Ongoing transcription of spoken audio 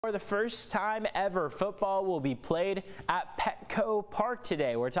For the first time ever, football will be played at Petco Park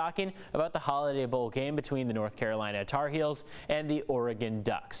today. We're talking about the Holiday Bowl game between the North Carolina Tar Heels and the Oregon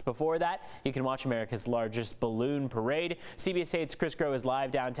Ducks. Before that, you can watch America's largest balloon parade. CBS 8's Chris Groh is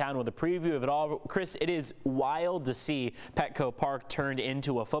live downtown with a preview of it all. Chris, it is wild to see Petco Park turned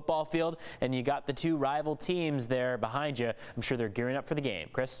into a football field, and you got the two rival teams there behind you. I'm sure they're gearing up for the game.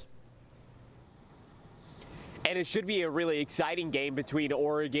 Chris? And it should be a really exciting game between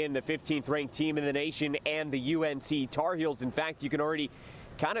Oregon, the 15th ranked team in the nation, and the UNC Tar Heels. In fact, you can already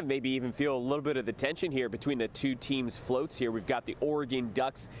kind of maybe even feel a little bit of the tension here between the two teams' floats here. We've got the Oregon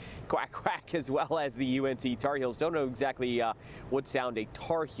Ducks quack quack as well as the UNC Tar Heels. Don't know exactly what sound a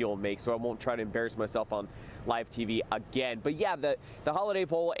Tar Heel makes, so I won't try to embarrass myself on live TV again. But yeah, the Holiday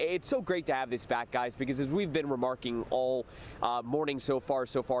Bowl, it's so great to have this back, guys, because as we've been remarking all morning so far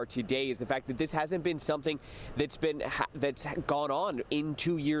today is the fact that this hasn't been something that's gone on in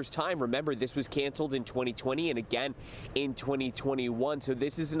 2 years' time. Remember, this was canceled in 2020 and again in 2021. So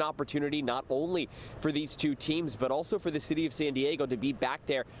this is an opportunity not only for these two teams, but also for the city of San Diego to be back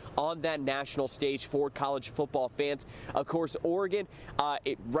there on that national stage for college football fans. Of course, Oregon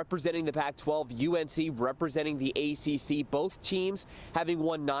representing the Pac-12, UNC representing the ACC. Both teams having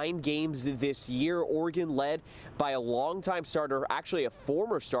won 9 games this year. Oregon led by a longtime starter, actually a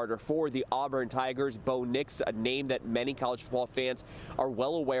former starter for the Auburn Tigers, Bo Nix, a name that many college football fans are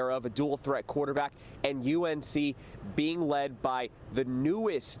well aware of, a dual threat quarterback, and UNC being led by the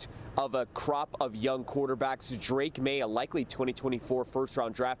newest of a crop of young quarterbacks, Drake May, a likely 2024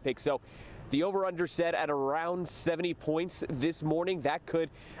 first-round draft pick. So the over-under set at around 70 points this morning. That could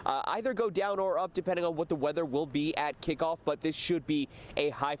either go down or up depending on what the weather will be at kickoff, but this should be a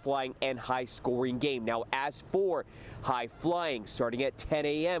high-flying and high-scoring game. Now, as for high-flying, starting at 10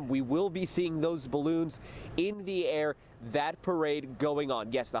 a.m., we will be seeing those balloons in the air, that parade going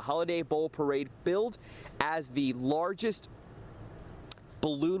on. Yes, the Holiday Bowl parade billed as the largest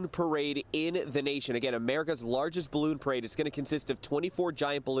balloon parade in the nation. Again, America's largest balloon parade. It's going to consist of 24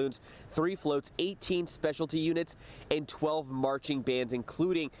 giant balloons, 3 floats, 18 specialty units, and 12 marching bands,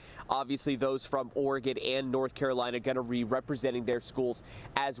 including obviously those from Oregon and North Carolina, going to be representing their schools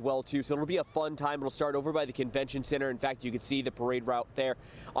as well too. So it'll be a fun time. It'll start over by the convention center. In fact, you can see the parade route there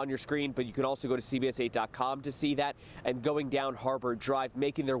on your screen, but you can also go to CBS8.com to see that. And going down Harbor Drive,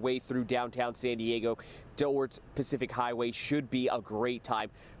 making their way through downtown San Diego towards Pacific Highway should be a great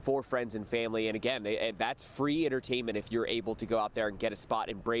time for friends and family. And again, that's free entertainment if you're able to go out there and get a spot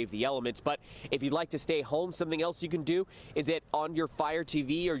and brave the elements. But if you'd like to stay home, something else you can do is that on your Fire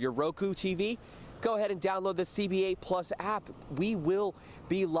TV or your Roku TV, go ahead and download the CB8 Plus app. We will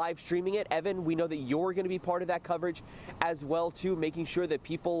be live streaming it. Evan, we know that you're going to be part of that coverage as well too, making sure that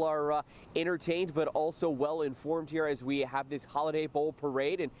people are entertained but also well informed here as we have this Holiday Bowl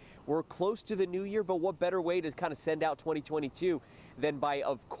parade. And we're close to the new year, but what better way to kind of send out 2022 than by,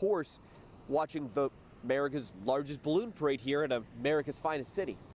 of course, watching America's largest balloon parade here in America's finest city.